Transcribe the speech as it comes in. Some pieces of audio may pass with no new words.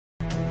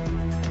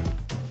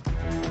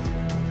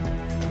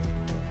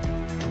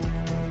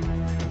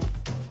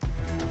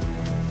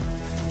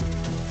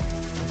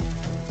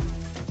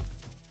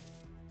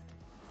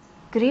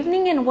Good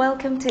evening and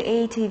welcome to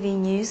ATV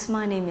News.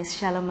 My name is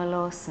Shaloma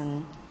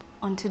Lawson.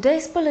 On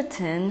today's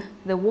bulletin,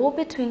 the war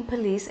between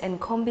police and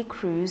Kombi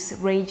crews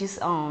rages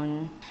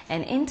on.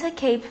 An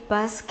Intercape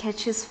bus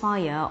catches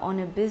fire on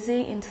a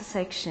busy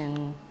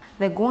intersection.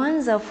 The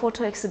Gwanza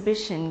photo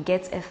exhibition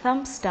gets a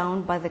thumbs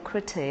down by the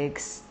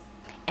critics.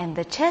 And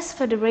the Chess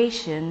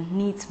Federation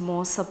needs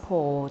more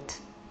support.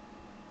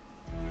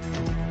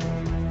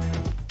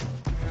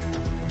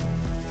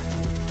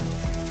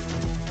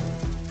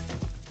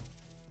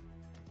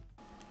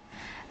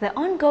 The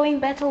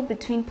ongoing battle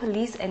between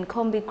police and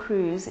Kombi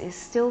crews is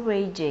still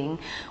raging,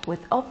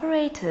 with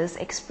operators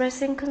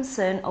expressing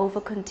concern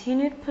over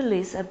continued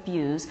police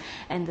abuse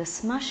and the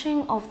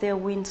smashing of their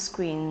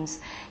windscreens.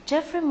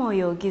 Jeffrey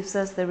Moyo gives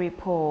us the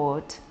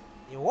report.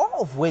 A war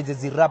of words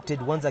has erupted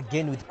once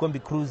again, with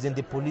Kombi crews and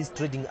the police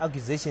trading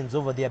accusations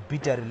over their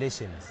bitter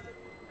relations.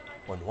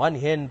 On one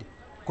hand,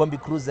 Kombi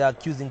crews are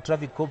accusing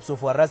traffic cops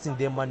of harassing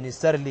them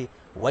unnecessarily,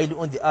 while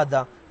on the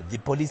other, the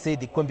police say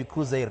the Kombi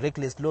crews are a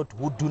reckless lot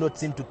who do not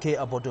seem to care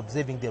about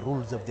observing the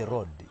rules of the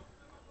road.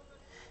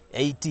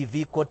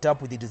 ATV caught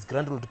up with the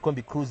disgruntled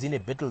Kombi crews in a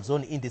battle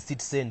zone in the city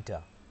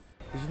center.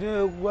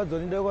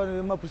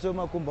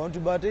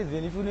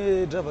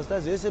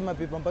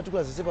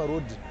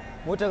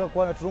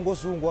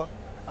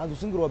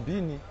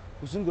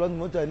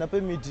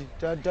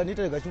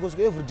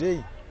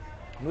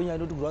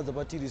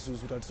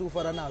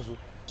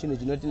 Chino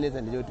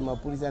chinotinetsa ndechekuti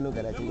mapurisa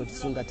anogara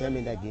achingotisunga time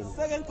and again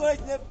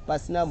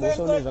pasina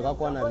mhosva une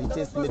zvakakwana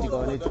retest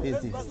medical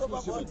expensive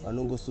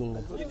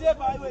vanongosunga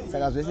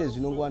saka zvese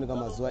zvinongowanika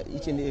mazuva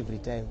each and every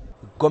time.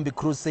 Kombi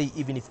crews say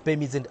even if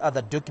permits and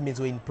other documents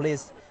were in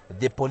place,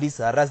 the police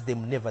harassed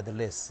them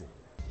nevertheless.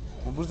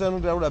 Mapurisa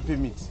anoda kuda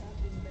permit,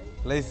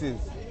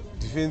 license,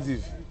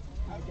 defensive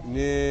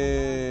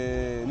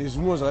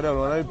nezvimwe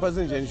zvakadaro, vana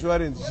passenger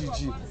insurance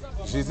chichi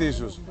zvese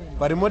izvozvo.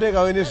 Pari mota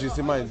ikauya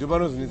nezvese manje ndipo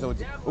panozonetsa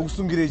kuti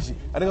okusungire chi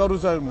anenge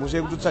atosa mhosva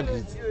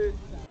yekutotsvagiridza.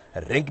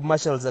 Rank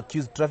marshals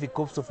accused traffic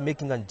cops of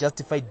making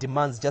unjustified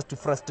demands just to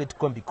frustrate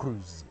Kombi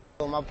crews.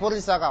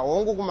 Mapurisa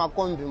kahongu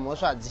kumakombi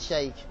mhosva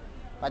hadzishaiki,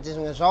 but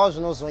zvimwe zvavo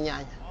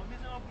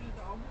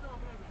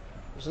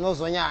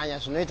zvinozonyanya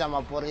zvinoita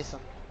mapurisa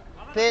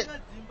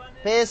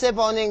pese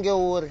paunenge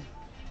uri.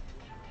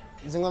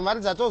 Dzimwe mari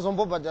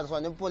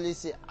dzatozombobhadhariswa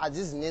nepolisi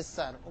hadzizi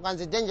necessary.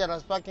 Ukanzi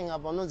dangerous parking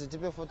apa unonzi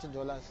tipe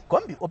 $40.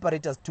 Kombi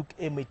operators took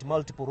aim at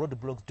multiple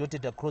roadblocks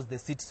dotted across the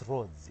city's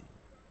roads.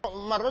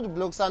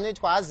 Maroadblocks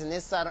anoitwa hazi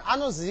necessary,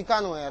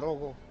 anozivikanwa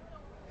heroko.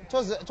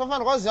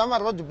 Tofanirwa kuziva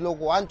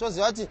maroadblock 1,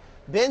 toziva kuti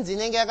benzi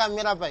inenge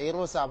yakamira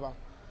paheroes apa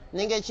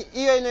inenge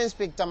iyo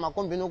inoinspecta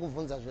makombi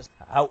nokubvunza zvese.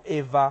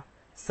 However,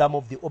 some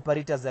of the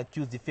operators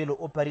accused the fellow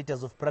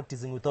operators of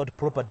practicing without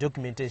proper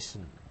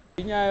documentation.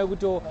 Inyaya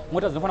yekuti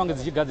mota dzinofanira kunge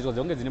dzichigadzirirwa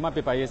dzonge dzine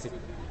mapepa yese,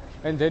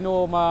 and then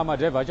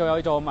madriver acho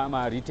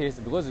aitawo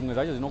retest, because zvimwe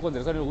zvacho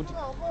zvinokonzeresa nekuti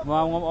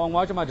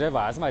mamwe acho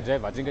madriver haasi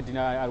madriver atinenge tine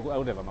ari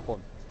kudriver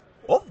makombi.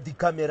 Off the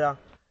camera,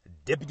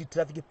 Deputy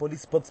Traffic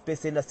Police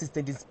spokesperson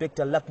Assistant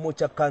Inspector Lakmo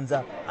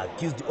Chakanza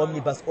accused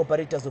omnibus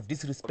operators of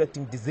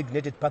disrespecting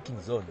designated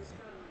parking zones.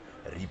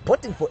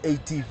 Reporting for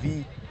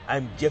ATV,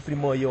 I'm Jeffrey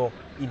Moyo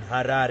in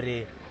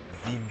Harare,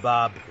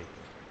 Zimbabwe.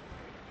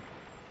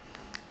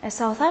 A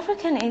South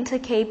African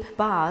Intercape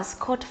bus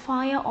caught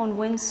fire on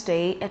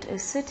Wednesday at a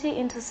city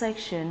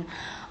intersection,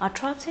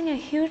 attracting a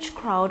huge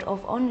crowd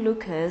of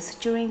onlookers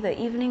during the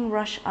evening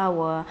rush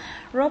hour.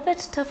 Robert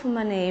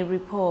Tafumane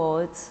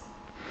reports.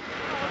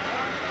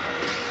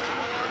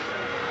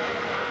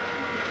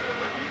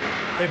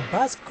 A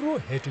bus crew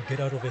had to get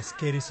out of a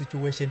scary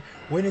situation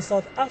when a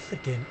South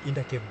African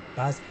Intercape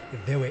bus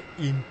they were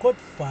in caught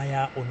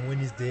fire on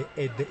Wednesday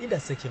at the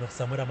intersection of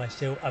Samora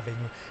Machel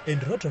Avenue and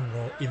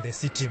Rotonro in the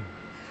city.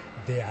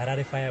 The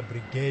Harare Fire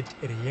Brigade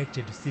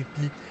reacted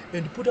swiftly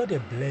and put out a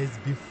blaze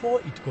before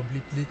it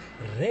completely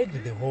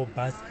wrecked the whole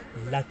bus.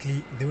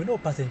 Luckily, there were no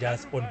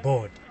passengers on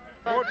board.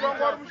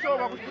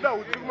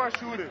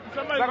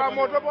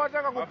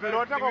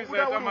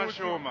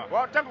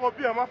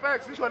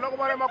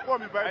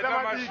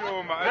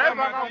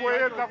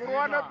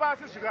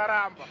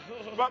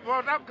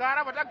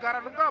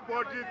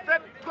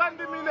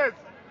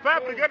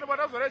 Fire brigade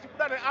vanazora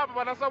chipudane apa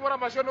vanasavora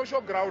masheno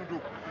show ground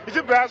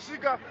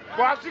ichibhasvika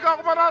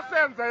kupana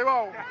senza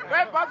ivavo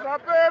vaibhazi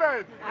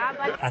rapera.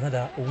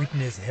 Another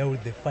witness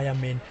hailed the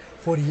firemen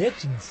for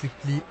reacting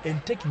swiftly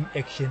and taking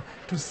action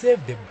to save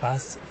the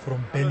bus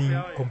from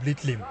burning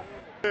completely.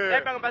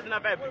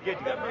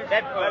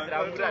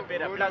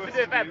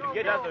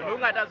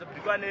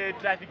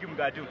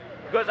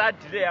 Because I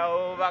delay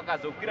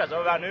vakazokwira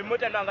zvavo vanhu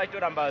imota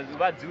ndangachitoramba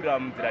vadziurira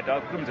munzira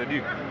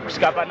takurumizodii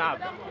kusvika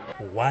panapa.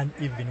 One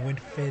even went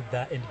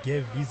further and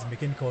gave his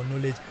mechanical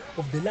knowledge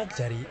of the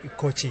luxury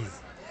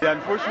coaches. The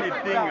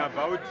unfortunate thing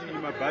about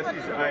my bus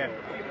is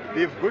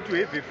they've got to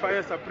have a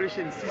fire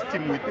suppression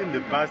system within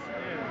the bus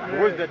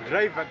because the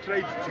driver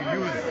tried to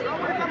use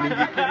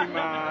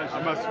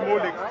small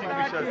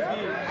extinguishers,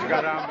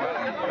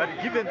 but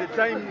given the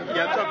time,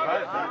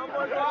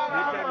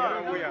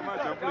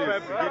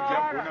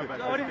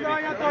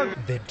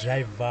 the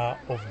driver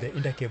of the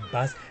Intercape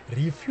bus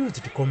refused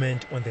to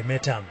comment on the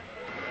matter.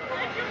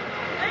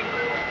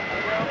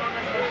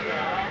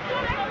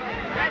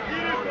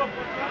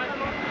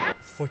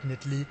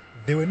 Fortunately,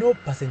 there were no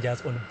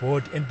passengers on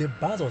board and the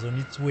bus was on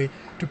its way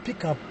to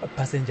pick up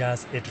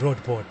passengers at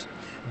Roadport.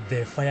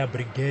 The fire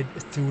brigade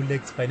still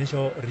lacks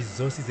financial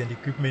resources and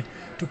equipment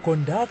to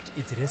conduct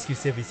its rescue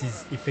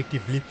services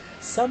effectively,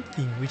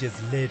 something which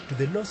has led to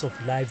the loss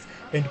of lives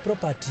and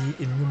property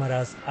in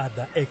numerous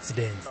other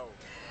accidents.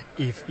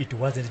 If it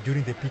wasn't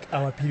during the peak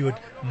hour period,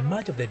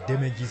 much of the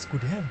damages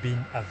could have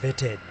been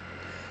averted.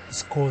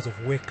 Scores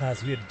of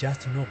workers who had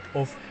just knocked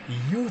off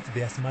used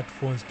their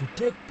smartphones to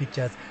take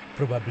pictures,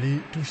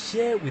 probably to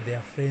share with their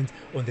friends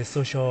on the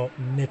social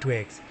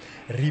networks.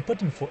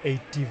 Reporting for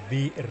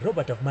ATV,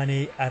 Robert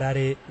Afmane,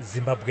 Harare,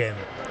 Zimbabwe.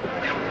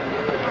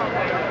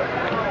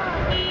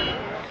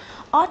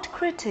 Art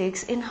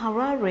critics in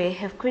Harare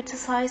have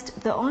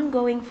criticized the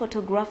ongoing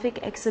photographic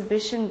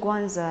exhibition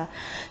Gwanza,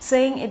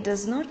 saying it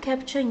does not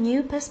capture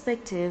new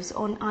perspectives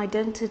on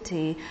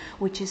identity,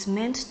 which is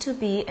meant to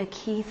be a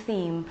key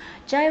theme.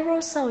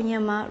 Jairo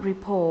Saunyama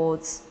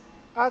reports.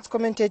 Arts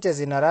commentators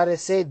in Harare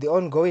said the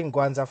ongoing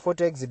Gwanza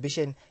photo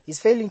exhibition is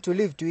failing to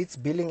live to its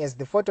billing as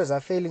the photos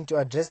are failing to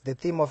address the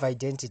theme of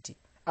identity.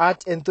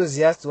 Art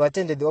enthusiasts who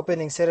attended the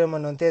opening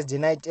ceremony on Thursday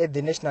night at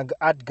the National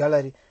Art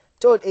Gallery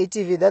told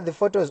ATV that the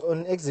photos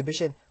on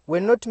exhibition were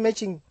not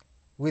matching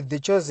with the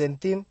chosen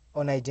theme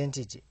on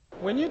identity.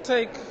 When you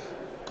take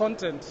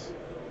content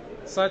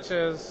such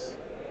as,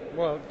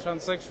 well,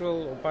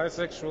 transsexual or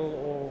bisexual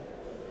or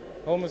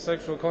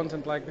homosexual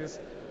content like this,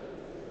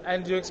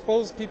 and you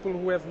expose people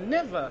who have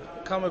never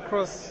come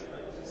across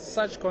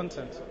such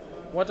content,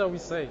 what are we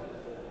saying?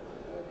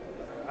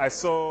 I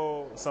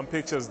saw some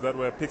pictures that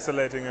were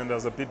pixelating and I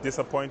was a bit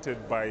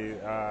disappointed by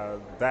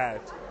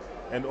that.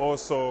 And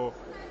also,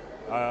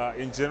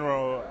 in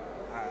general,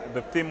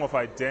 the theme of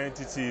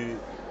identity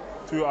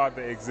throughout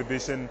the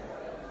exhibition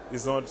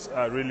is not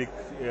really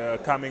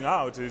coming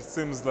out. It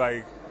seems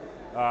like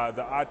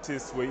the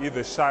artists were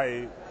either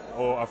shy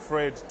or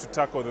afraid to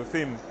tackle the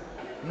theme.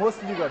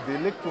 Mostly they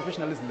lack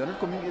professionalism, they're not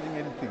communicating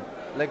anything.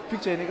 Like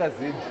picture in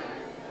Z,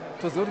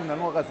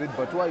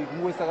 but why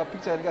you a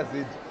picture in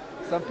Z?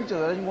 Some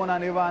pictures are there's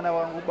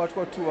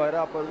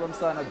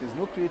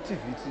no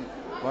creativity.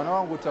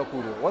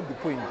 What's the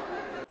point?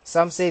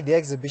 Some say the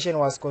exhibition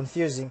was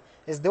confusing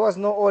as there was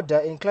no order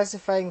in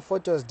classifying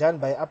photos done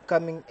by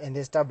upcoming and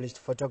established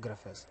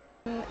photographers.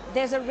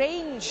 There's a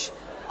range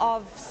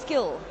of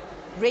skill,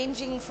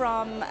 ranging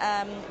from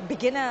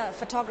beginner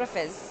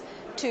photographers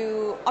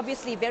to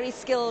obviously very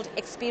skilled,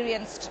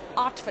 experienced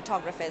art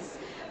photographers.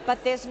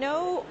 But there's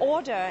no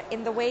order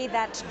in the way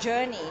that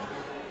journey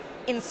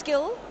in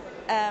skill,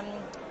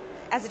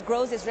 as it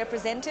grows, is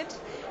represented.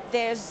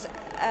 They're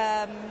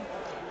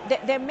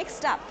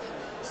mixed up.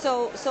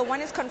 So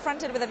one is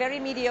confronted with a very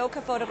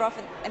mediocre photograph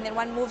and then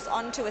one moves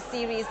on to a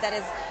series that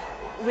is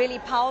really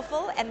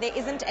powerful and there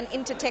isn't an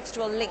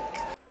intertextual link.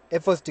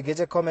 Efforts to get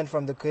a comment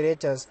from the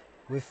curators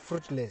were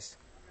fruitless.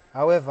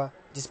 However,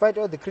 despite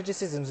all the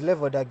criticisms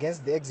leveled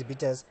against the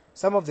exhibitors,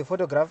 some of the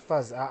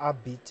photographers are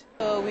upbeat.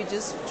 We're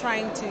just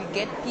trying to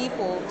get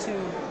people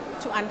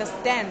to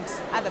understand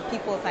other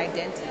people's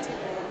identity.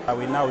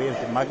 We now have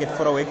the Market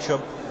Photo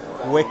Workshop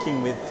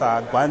working with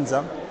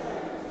Gwanza.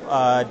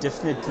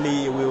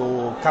 Definitely we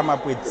will come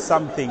up with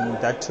something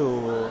that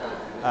will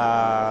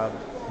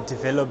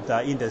develop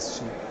the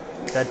industry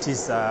that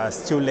is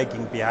still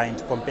lagging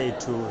behind compared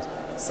to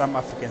some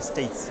African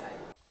states.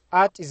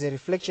 Art is a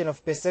reflection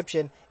of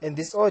perception and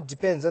this all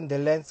depends on the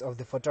lens of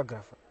the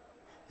photographer.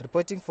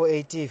 Reporting for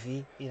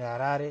ATV in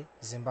Harare,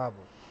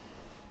 Zimbabwe.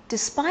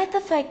 Despite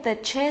the fact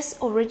that chess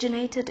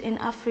originated in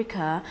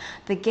Africa,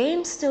 the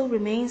game still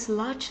remains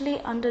largely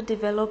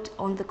underdeveloped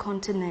on the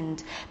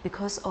continent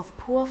because of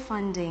poor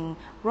funding.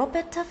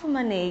 Robert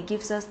Afmane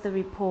gives us the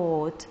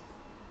report.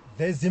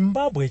 The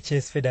Zimbabwe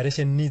Chess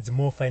Federation needs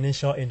more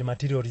financial and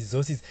material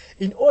resources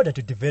in order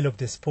to develop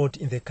the sport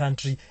in the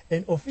country,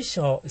 an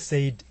official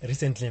said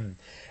recently.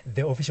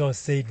 The official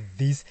said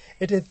this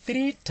at a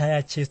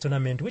 3-tier chess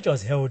tournament which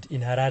was held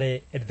in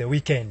Harare at the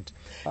weekend.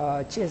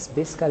 Chess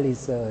basically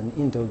is an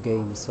indoor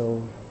game,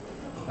 so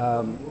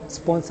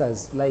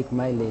sponsors like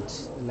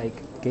mileage,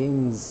 like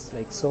games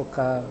like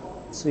soccer,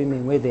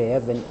 swimming, where they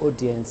have an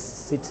audience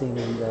sitting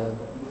in the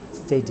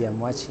stadium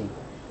watching.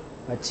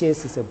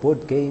 Chess is a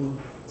board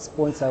game.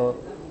 Sponsor,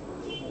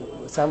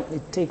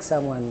 it takes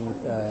someone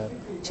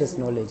with chess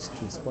knowledge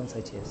to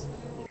sponsor chess.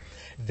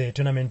 The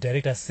tournament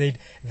director said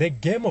the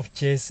game of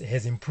chess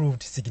has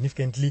improved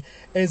significantly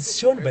as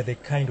shown by the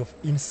kind of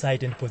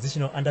insight and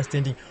positional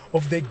understanding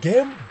of the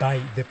game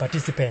by the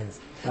participants.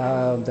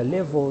 The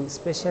level,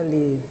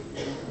 especially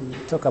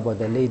talk about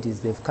the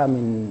ladies, they've come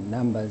in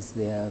numbers,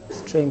 their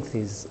strength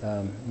is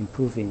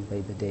improving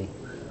by the day.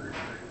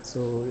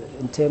 So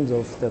in terms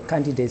of the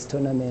candidates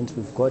tournament,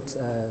 we've got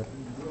a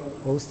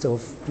host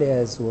of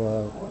players who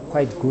are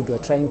quite good. We're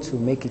trying to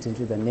make it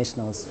into the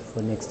nationals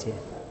for next year.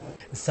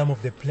 Some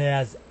of the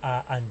players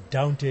are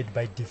undaunted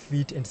by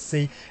defeat and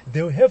say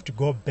they'll have to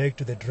go back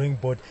to the drawing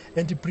board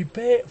and to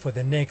prepare for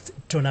the next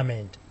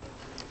tournament.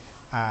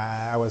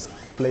 I was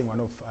playing one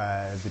of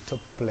the top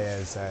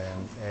players,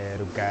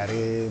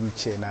 Rugare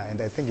Mchena,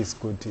 and I think it's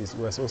good. He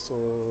was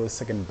also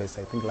second best,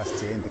 I think,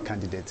 last year in the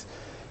candidates.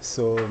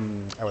 So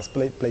I was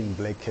playing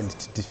black, and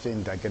to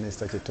defend against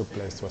such a top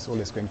player was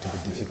always going to be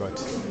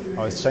difficult.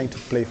 I was trying to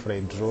play for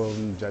a draw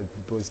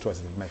because it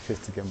was my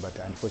first game, but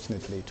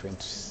unfortunately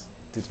it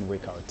didn't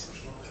work out.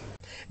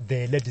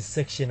 The ladies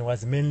section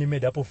was mainly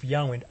made up of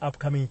young and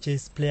upcoming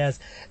chess players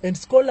and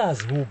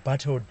scholars who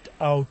battled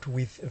out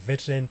with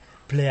veteran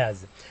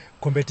players.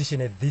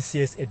 Competition at this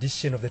year's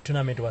edition of the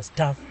tournament was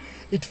tough.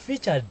 It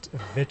featured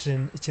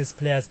veteran chess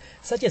players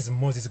such as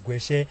Moses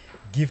Gweshe,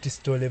 Gift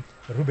Stole,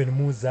 Ruben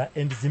Muza,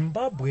 and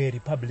Zimbabwe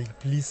Republic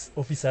police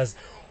officers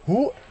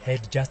who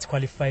had just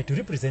qualified to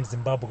represent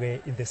Zimbabwe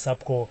in the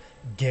SAPCO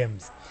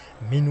Games.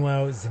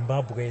 Meanwhile,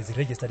 Zimbabwe has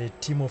registered a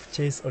team of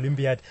chess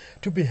Olympiad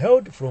to be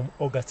held from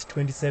August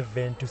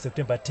 27 to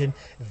September 10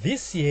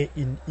 this year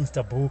in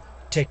Istanbul,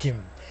 Turkey.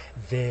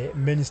 The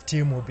men's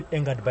team will be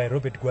anchored by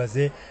Robert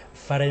Gwanza,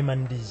 Farai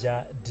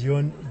Mandija,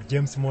 Dion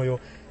James Moyo,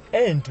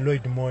 and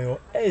Lloyd Moyo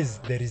as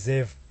the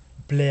reserve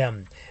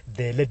player.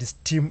 The ladies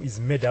team is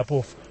made up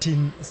of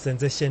teen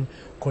sensation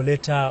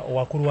Coletta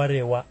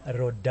Wakurwarewa,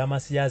 Rodama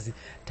Siazi,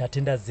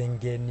 Tatenda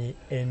Zengeni,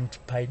 and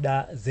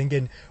Paida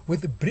Zengeni,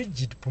 with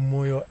Bridget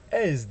Pumoyo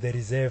as the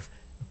reserve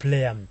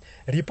player.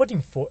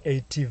 Reporting for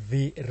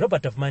ATV,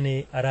 Robert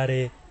Afmane,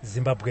 Harare,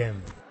 Zimbabwe.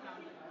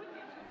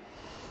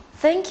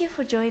 Thank you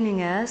for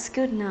joining us.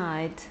 Good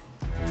night.